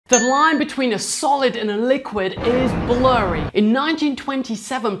The line between a solid and a liquid is blurry. In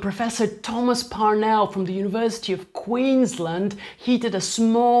 1927, Professor Thomas Parnell from the University of Queensland heated a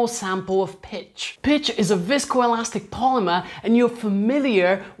small sample of pitch. Pitch is a viscoelastic polymer, and you're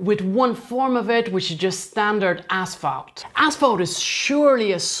familiar with one form of it, which is just standard asphalt. Asphalt is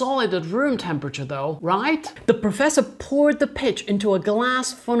surely a solid at room temperature though, right? The professor poured the pitch into a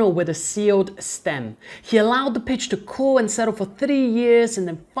glass funnel with a sealed stem. He allowed the pitch to cool and settle for 3 years, and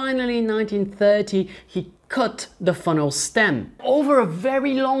then finally in 1930 he cut the funnel stem. Over a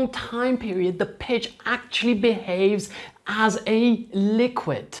very long time period, the pitch actually behaves as a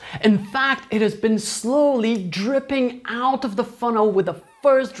liquid. In fact, it has been slowly dripping out of the funnel, with the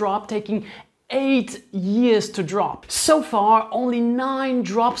first drop taking 8 years to drop. So far, only 9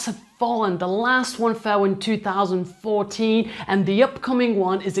 drops have fallen. The last one fell in 2014, and the upcoming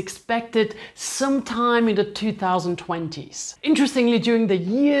one is expected sometime in the 2020s. Interestingly, during the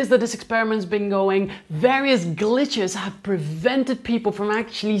years that this experiment's been going, various glitches have prevented people from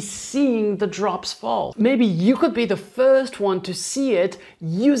actually seeing the drops fall. Maybe you could be the first one to see it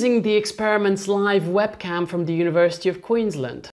using the experiment's live webcam from the University of Queensland.